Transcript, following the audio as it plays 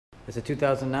It's a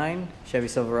 2009 Chevy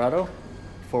Silverado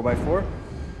 4x4.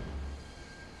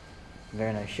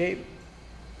 Very nice shape.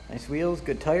 Nice wheels,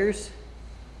 good tires.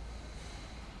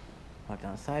 Walk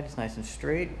down the side, it's nice and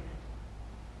straight.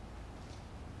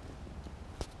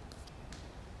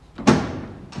 We're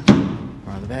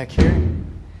on the back here.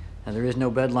 Now there is no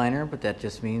bed liner, but that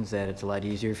just means that it's a lot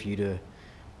easier for you to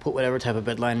put whatever type of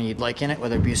bed liner you'd like in it,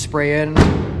 whether it be a spray in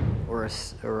or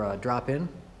a drop in.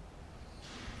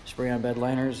 Spray on bed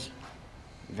liners,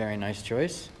 very nice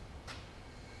choice.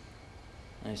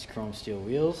 Nice chrome steel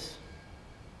wheels.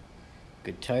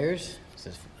 Good tires. This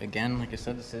is, again, like I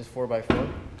said, this is 4x4.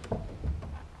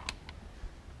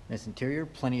 Nice interior,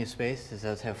 plenty of space. This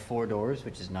does have 4 doors,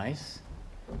 which is nice.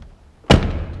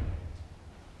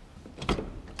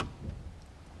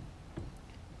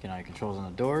 Get all your controls on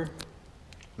the door.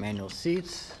 Manual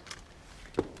seats.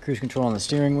 Cruise control on the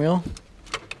steering wheel.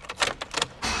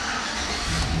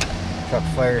 Truck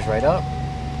fires right up.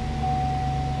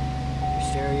 Your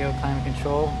stereo, climate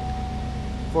control.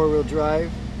 4-wheel drive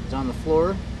is on the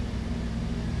floor.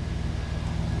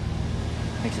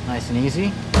 Makes it nice and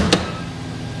easy.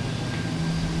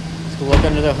 Let's go look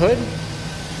under the hood.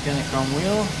 Again, the chrome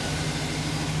wheel.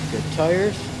 Good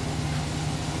tires.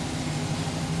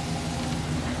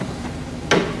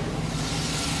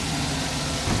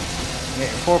 You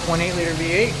got your 4.8 liter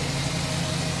V8.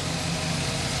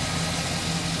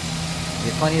 You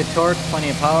have plenty of torque, plenty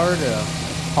of power to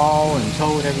haul and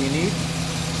tow whatever you need.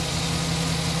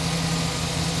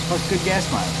 Plus good gas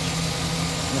mileage.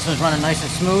 And this one's running nice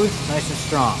and smooth, nice and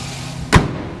strong.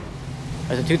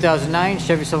 That's a 2009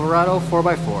 Chevy Silverado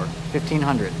 4x4,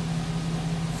 1500.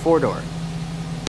 4-door.